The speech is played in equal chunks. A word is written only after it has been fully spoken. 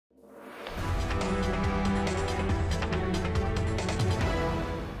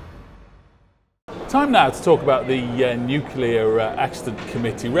Time now to talk about the Nuclear Accident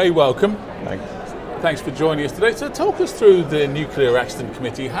Committee. Ray, welcome. Thanks. Thanks for joining us today. So talk us through the Nuclear Accident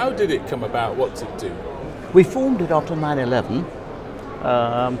Committee. How did it come about? What's it do? We formed it after 9/11,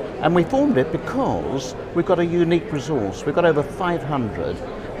 and we formed it because we've got a unique resource. We've got over 500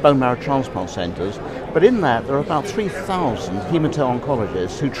 bone marrow transplant centres, but in that there are about 3,000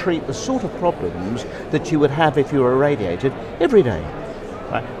 hemato-oncologists who treat the sort of problems that you would have if you were irradiated every day.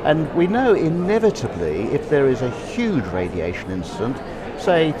 Right? And we know inevitably if there is a huge radiation incident,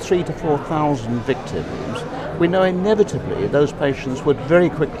 say 3,000 to 4,000 victims, we know inevitably those patients would very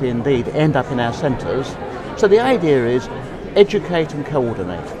quickly indeed end up in our centres. So the idea is educate and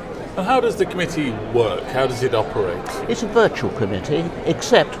coordinate. And how does the committee work? How does it operate? It's a virtual committee,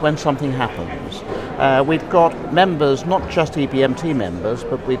 except when something happens. We've got members, not just EBMT members,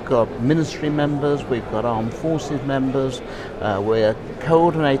 but we've got ministry members, we've got armed forces members, we're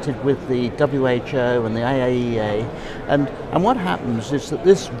coordinated with the WHO and the AAEA, and what happens is that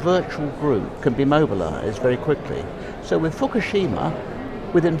this virtual group can be mobilised very quickly. So with Fukushima,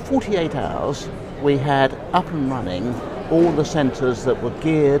 within 48 hours, we had up and running all the centres that were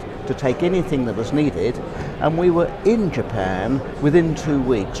geared to take anything that was needed, and we were in Japan within 2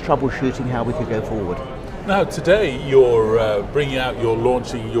 weeks troubleshooting how we could go forward. Now today you're you're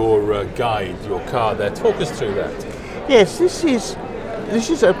launching your guide, your card there. Talk us through that. Yes, this is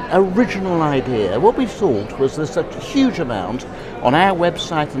an original idea. What we thought was there's a huge amount on our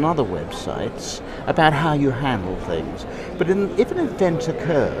website and other websites about how you handle things. But if an event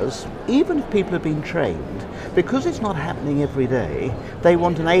occurs, even if people have been trained, because it's not happening every day, they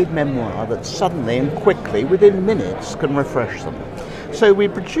want an aid memoir that suddenly and quickly, within minutes, can refresh them. So we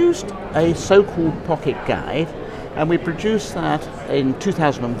produced a so-called pocket guide, and we produced that in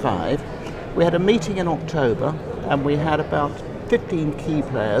 2005. We had a meeting in October, and we had about 15 key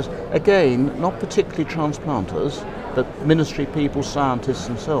players, again, not particularly transplanters, but ministry people, scientists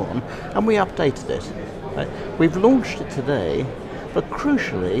and so on, and we updated it. We've launched it today, but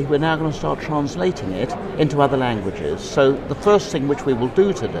crucially, we're now going to start translating it into other languages. So the first thing which we will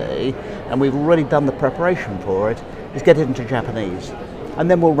do today, and we've already done the preparation for it, is get it into Japanese. And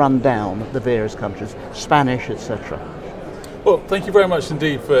then we'll run down the various countries, Spanish, etc. Well, thank you very much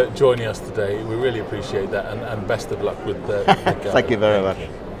indeed for joining us today. We really appreciate that, and best of luck with the guide. Thank you very much.